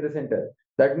will be at the center.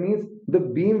 That means the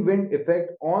beam wind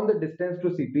effect on the distance to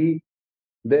CP,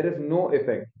 there is no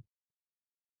effect.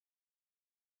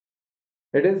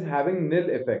 It is having nil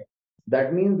effect.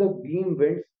 That means the beam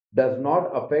winds does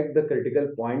not affect the critical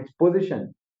point's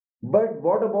position. But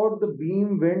what about the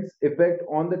beam winds effect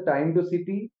on the time to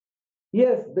CP?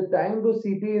 Yes, the time to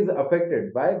CP is affected.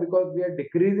 Why? Because we are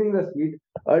decreasing the speed.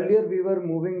 Earlier we were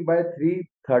moving by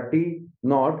 330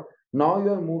 knot. Now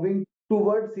you are moving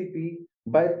towards CP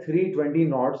by 320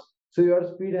 knots. So your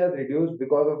speed has reduced,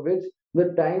 because of which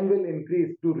the time will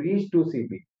increase to reach to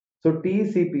CP. So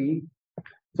TCP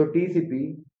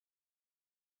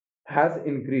has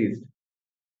increased.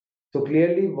 So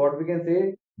clearly what we can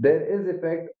say, there is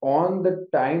effect on the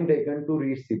time taken to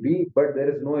reach CP, but there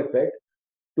is no effect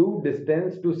to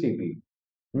distance to CP.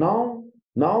 Now,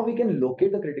 now we can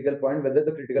locate the critical point, whether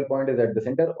the critical point is at the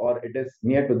center or it is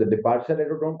near to the departure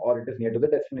aerodrome or it is near to the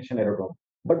destination aerodrome.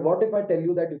 But what if I tell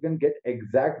you that you can get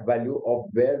exact value of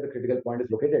where the critical point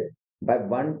is located by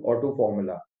one or two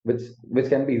formula, which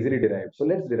can be easily derived. So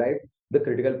let's derive the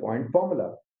critical point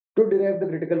formula. To derive the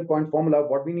critical point formula,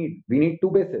 what we need? We need two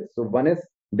bases. So one is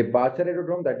departure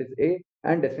aerodrome, that is A,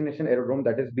 and destination aerodrome,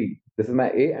 that is B. This is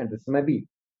my A and this is my B.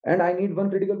 And I need one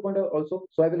critical point also.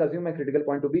 So I will assume my critical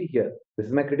point to be here. This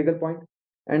is my critical point.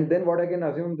 And then what I can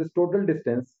assume, this total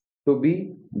distance to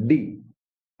be D.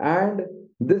 And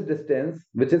this distance,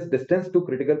 which is distance to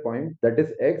critical point, that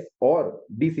is X or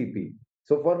DCP.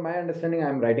 So for my understanding,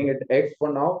 I'm writing it X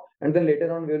for now, and then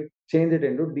later on we'll change it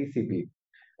into DCP.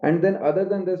 And then other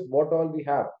than this, what all we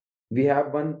have? We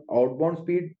have one outbound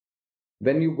speed.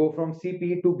 When you go from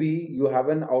CP to B, you have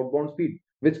an outbound speed,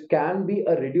 which can be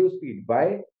a reduced speed.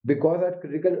 Why? Because at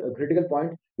critical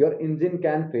point, your engine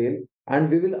can fail, and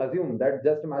we will assume that,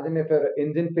 just imagine if your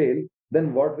engine fail,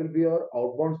 then what will be your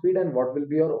outbound speed and what will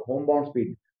be your homebound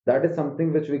speed? That is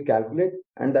something which we calculate,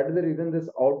 and that is the reason this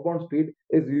outbound speed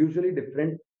is usually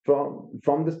different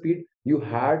from the speed you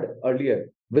had earlier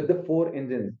with the four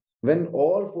engines. When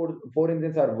all four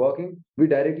engines are working, we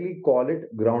directly call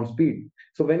it ground speed.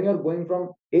 So when you're going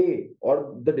from A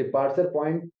or the departure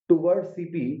point towards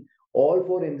CP, all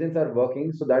four engines are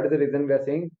working. So that is the reason we are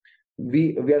saying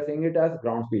we are saying it as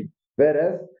ground speed.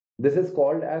 Whereas this is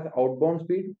called as outbound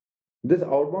speed. This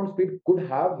outbound speed could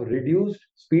have reduced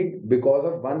speed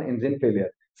because of one engine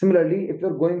failure. Similarly, if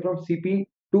you're going from CP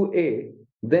to A,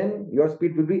 then your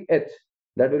speed will be H.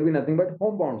 That will be nothing but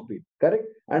homebound speed, correct?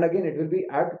 And again, it will be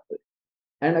at,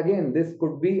 and again, this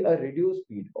could be a reduced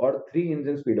speed or three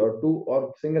engine speed or two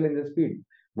or single engine speed,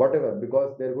 whatever,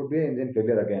 because there could be an engine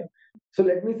failure again. So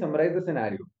let me summarize the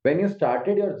scenario. When you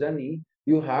started your journey,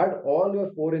 you had all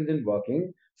your four engine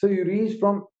working. So you reached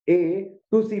from A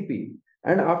to CP.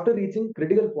 And after reaching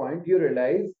critical point, you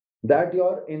realize that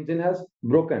your engine has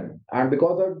broken. And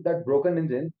because of that broken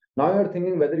engine, now you're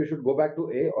thinking whether you should go back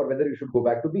to A or whether you should go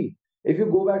back to B. If you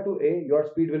go back to A, your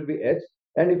speed will be H,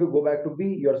 and if you go back to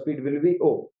B, your speed will be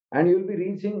O, and you will be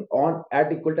reaching on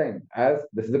at equal time, as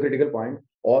this is the critical point,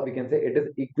 or we can say it is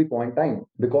equipoint time.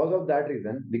 Because of that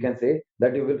reason, we can say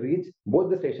that you will reach both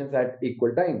the stations at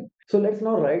equal time. So let's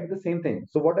now write the same thing.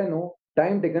 So what I know,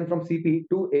 time taken from CP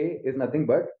to A is nothing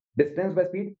but distance by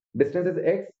speed. Distance is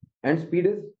X and speed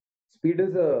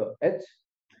is H,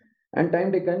 and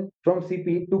time taken from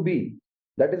CP to B,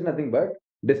 that is nothing but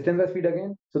distance by speed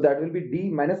again. So that will be d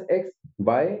minus x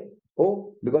by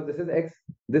o, because this is x,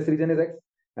 this region is x,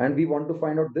 and we want to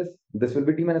find out this. This will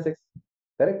be d minus x,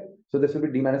 correct? So this will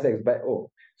be d minus x by o.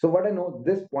 So what I know,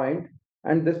 this point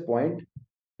and this point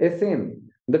is same.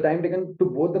 The time taken to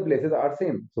both the places are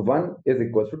same. So 1 is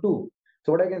equals to 2.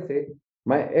 So what I can say,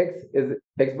 my x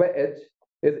by h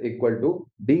is equal to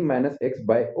d minus x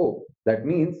by o. That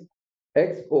means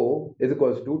xo is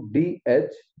equals to dh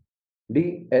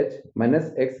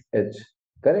minus xh.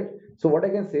 Correct? So what I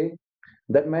can say,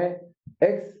 that my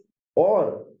x,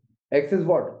 or x is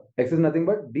what? X is nothing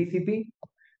but dcp.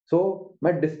 So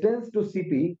my distance to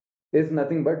cp is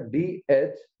nothing but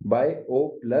dh by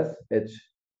o plus h.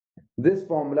 This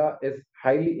formula is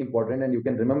highly important and you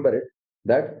can remember it,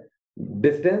 that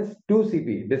distance to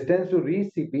CP, distance to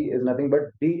reach CP is nothing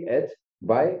but dh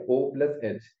by O plus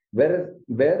h, whereas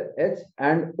where h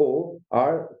and O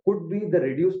are could be the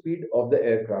reduced speed of the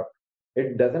aircraft.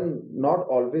 It doesn't not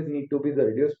always need to be the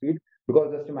reduced speed,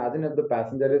 because just imagine if the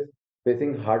passenger is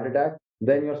facing heart attack,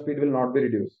 then your speed will not be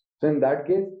reduced. So in that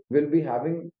case, we'll be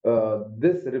having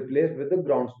this replaced with the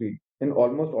ground speed in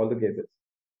almost all the cases.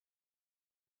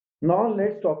 Now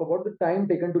let's talk about the time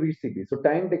taken to reach CP. So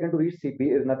time taken to reach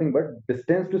CP is nothing but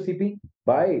distance to CP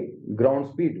by ground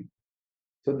speed.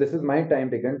 So this is my time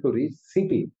taken to reach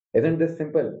CP. Isn't this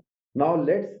simple? Now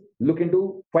let's look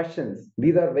into questions.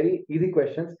 These are very easy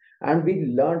questions, and we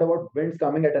learned about winds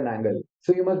coming at an angle.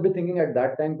 So you must be thinking at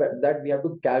that time that we have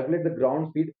to calculate the ground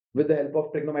speed with the help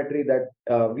of trigonometry, that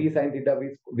v sin theta,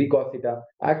 v cos theta.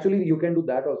 Actually, you can do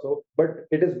that also, but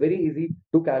it is very easy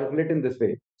to calculate in this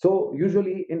way. So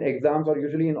usually in exams, or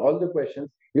usually in all the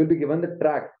questions, you'll be given the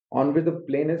track on which the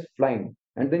plane is flying,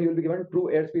 and then you'll be given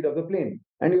true airspeed of the plane,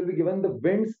 and you'll be given the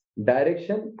wind's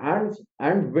direction and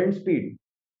wind speed.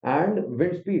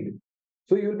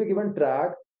 So you'll be given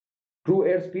track, true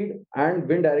airspeed, and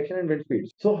wind direction and wind speed.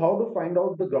 So how to find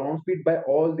out the ground speed by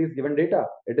all these given data?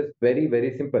 It is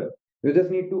very simple. You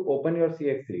just need to open your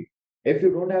CX3. If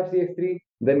you don't have CX3,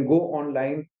 then go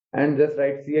online and just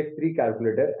write CX3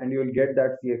 calculator, and you will get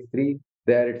that CX3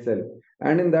 there itself.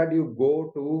 And in that, you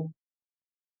go to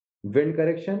wind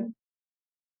correction.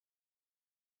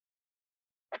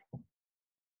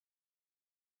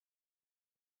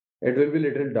 It will be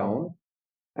little down,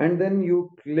 and then you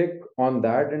click on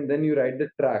that, and then you write the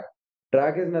track.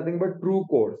 Track is nothing but true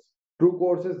course. True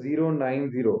course is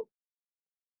 090.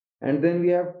 And then we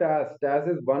have TAS. TAS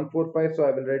is 145, so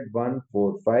I will write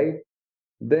 145.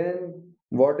 Then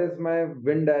what is my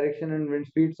wind direction and wind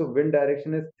speed? So wind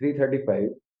direction is 335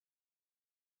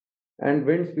 and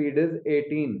wind speed is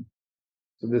 18.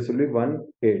 So this will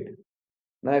be 18.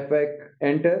 Now if I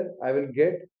enter, I will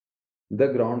get the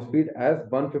ground speed as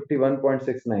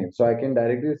 151.69. So I can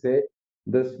directly say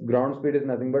this ground speed is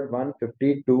nothing but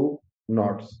 152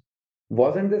 knots.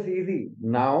 Wasn't this easy?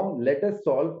 Now let us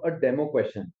solve a demo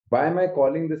question. Why am I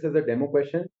calling this as a demo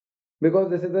question?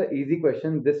 Because this is an easy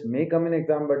question. This may come in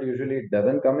exam, but usually it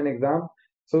doesn't come in exam.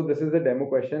 So this is a demo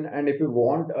question. And if you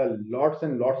want lots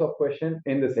and lots of question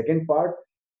in the second part,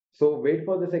 so wait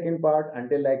for the second part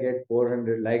until I get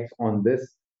 400 likes on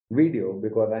this video,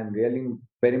 because I'm really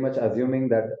very much assuming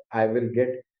that I will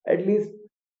get at least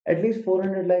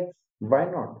 400 likes. Why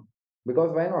not?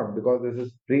 Because why not? Because this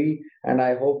is free, and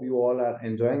I hope you all are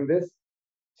enjoying this.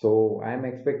 So I'm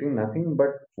expecting nothing but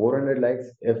 400 likes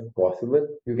if possible.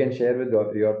 You can share with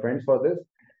your friends for this.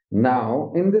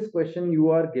 Now, in this question, you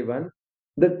are given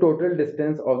the total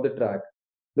distance of the track.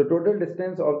 The total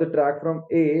distance of the track from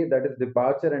A, that is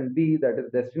departure, and B, that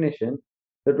is destination,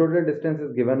 the total distance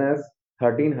is given as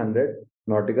 1300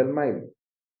 nautical mile.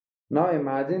 Now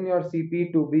imagine your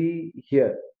CP to be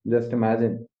here. Just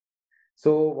imagine.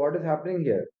 So what is happening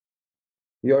here?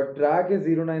 Your track is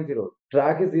 090.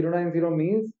 Track is 090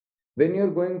 means when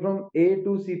you're going from A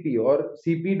to CP or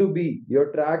CP to B,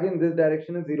 your track in this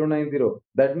direction is 090.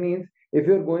 That means if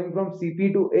you're going from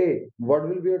CP to A, what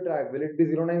will be your track? Will it be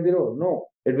 090? No,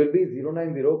 it will be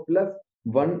 090 plus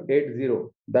 180.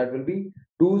 That will be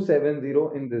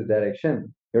 270 in this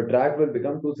direction. Your track will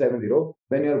become 270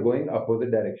 when you're going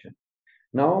opposite direction.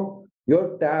 Now,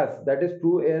 your TAS, that is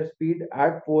true airspeed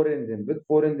at 4 engine, with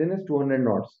 4 engine is 200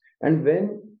 knots. And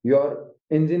when your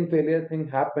engine failure thing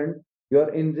happened,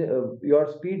 your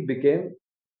speed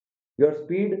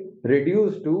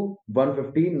reduced to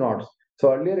 150 knots.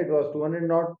 So earlier it was 200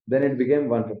 knots, then it became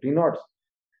 150 knots.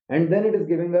 And then it is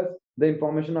giving us the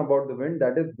information about the wind,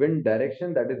 that is wind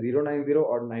direction, that is 090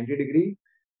 or 90 degree,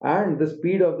 and the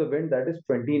speed of the wind, that is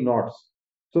 20 knots.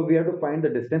 So we have to find the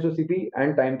distance to CP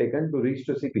and time taken to reach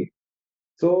to CP.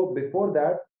 So before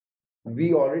that,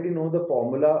 we already know the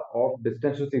formula of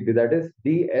distance to CP, that is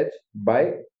dH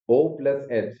by O plus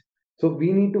H. So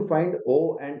we need to find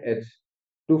O and H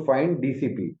to find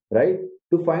DCP, right?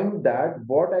 To find that,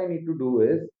 what I need to do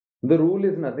is, the rule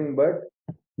is nothing but,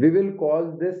 we will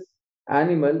call this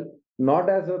animal not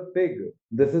as a pig.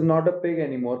 This is not a pig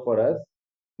anymore for us.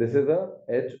 This is a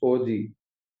HOG,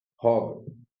 hog.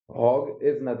 Hog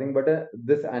is nothing but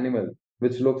this animal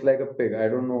which looks like a pig. I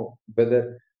don't know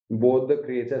whether both the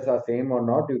creatures are same or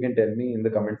not. You can tell me in the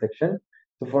comment section.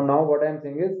 So for now, what I'm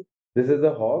saying is, this is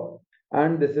a hog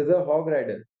and this is a hog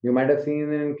rider. You might have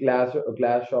seen in Clash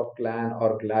of Clan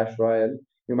or Clash Royale.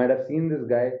 You might have seen this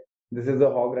guy. This is a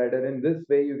hog rider. In this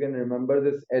way, you can remember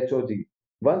this HOG.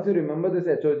 Once you remember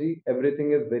this HOG,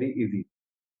 everything is very easy.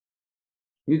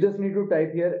 You just need to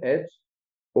type here H,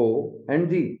 O, and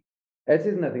G. H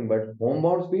is nothing but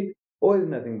homebound speed, O is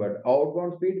nothing but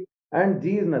outbound speed, and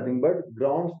G is nothing but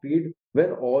ground speed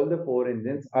when all the four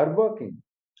engines are working.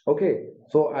 Okay,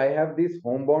 so I have this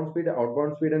homebound speed,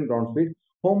 outbound speed, and ground speed.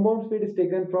 Homebound speed is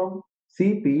taken from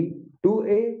CP to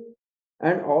A,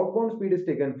 and outbound speed is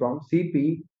taken from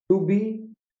CP to B,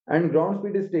 and ground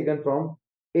speed is taken from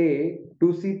A to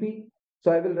CP.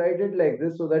 So I will write it like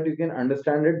this so that you can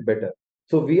understand it better.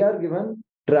 So we are given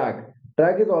track.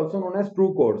 Track is also known as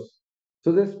true course.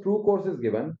 So this true course is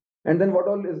given, and then what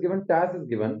all is given? TAS is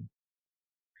given,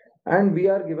 and we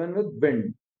are given with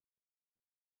wind,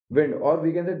 or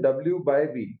we can say W by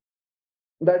V.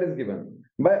 That is given.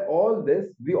 By all this,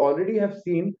 we already have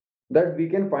seen that we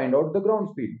can find out the ground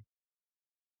speed.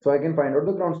 So I can find out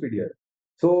the ground speed here.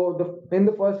 So in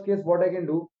the first case, what I can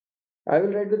do, I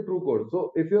will write the true course.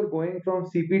 So if you're going from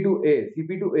CP to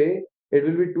A, it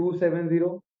will be 270.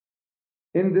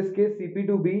 In this case, CP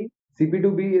to B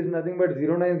is nothing but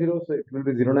 090, so it will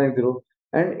be 090.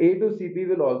 And A to CP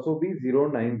will also be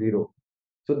 090.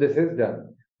 So this is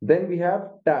done. Then we have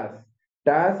TAS.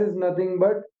 TAS is nothing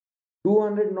but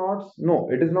 200 knots. No,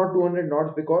 it is not 200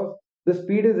 knots because the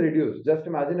speed is reduced. Just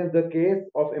imagine if the case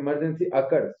of emergency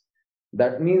occurs.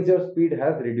 That means your speed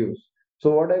has reduced.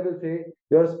 So what I will say,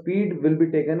 your speed will be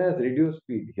taken as reduced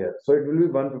speed here. So it will be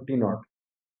 150 knot.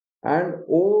 And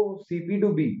O CP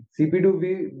to B,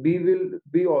 B will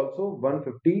be also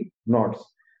 150 knots.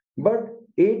 But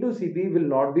A to CP will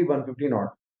not be 150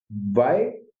 knots.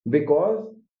 Why? Because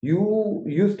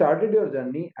you started your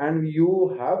journey and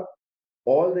you have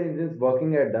all the engines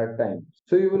working at that time.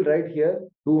 So you will write here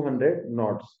 200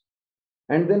 knots.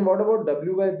 And then what about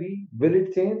W by V? Will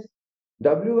it change?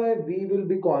 W by V will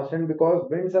be constant because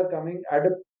winds are coming at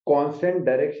a constant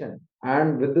direction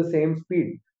and with the same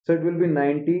speed. So it will be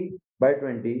 90 by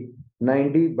 20,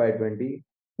 90 by 20,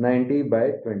 90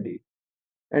 by 20.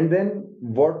 And then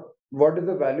what is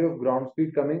the value of ground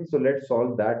speed coming? So let's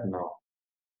solve that now.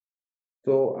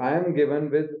 So I am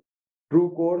given with true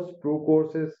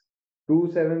course is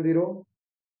 270.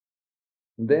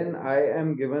 Then I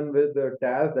am given with the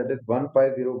TAS, that is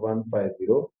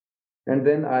 150, and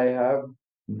then I have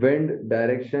wind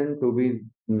direction to be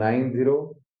 90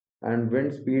 and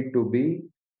wind speed to be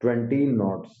 20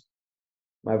 knots.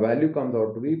 My value comes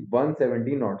out to be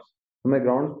 170 knots. So my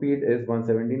ground speed is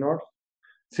 170 knots.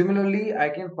 Similarly, I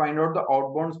can find out the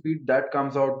outbound speed, that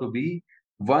comes out to be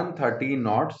 130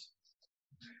 knots.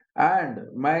 And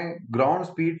my ground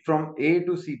speed from A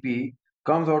to CP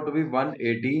comes out to be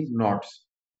 180 knots.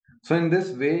 So in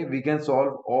this way, we can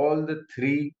solve all the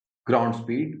three ground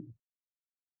speed.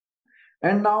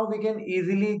 And now we can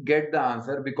easily get the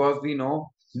answer because we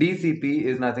know DCP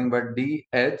is nothing but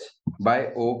DH by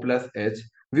O plus H.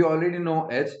 We already know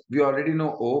H, we already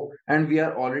know O, and we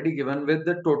are already given with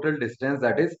the total distance,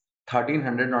 that is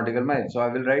 1300 nautical miles. So I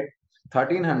will write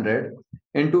 1300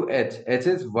 into H. H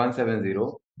is 170.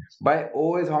 By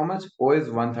O is how much? O is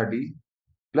 130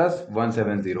 plus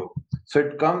 170. So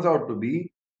it comes out to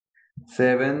be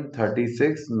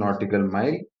 736 nautical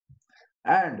mile.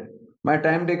 And my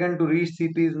time taken to reach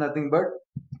CP is nothing but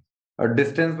a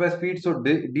distance by speed. So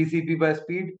DCP by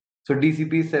speed. So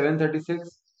DCP is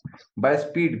 736 by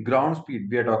speed, ground speed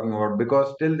we are talking about,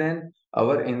 because till then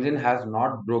our engine has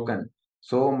not broken.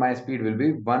 So my speed will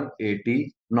be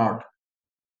 180 knot.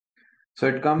 So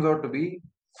it comes out to be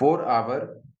 4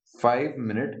 hour 5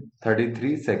 minute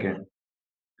 33 second.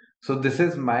 So this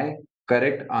is my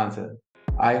correct answer.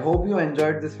 I hope you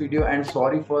enjoyed this video, and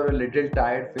sorry for a little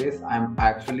tired face. I'm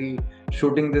actually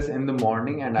shooting this in the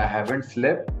morning and I haven't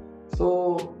slept.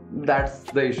 So that's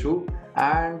the issue.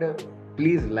 And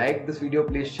please like this video,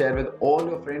 please share with all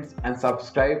your friends and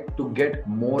subscribe to get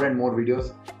more and more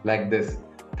videos like this.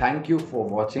 thank you for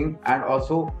watching. And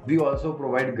also we also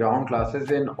provide ground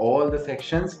classes in all the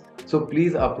sections, so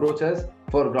please approach us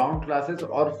for ground classes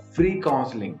or free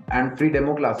counseling and free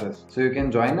demo classes, so you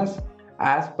can join us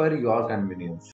as per your convenience.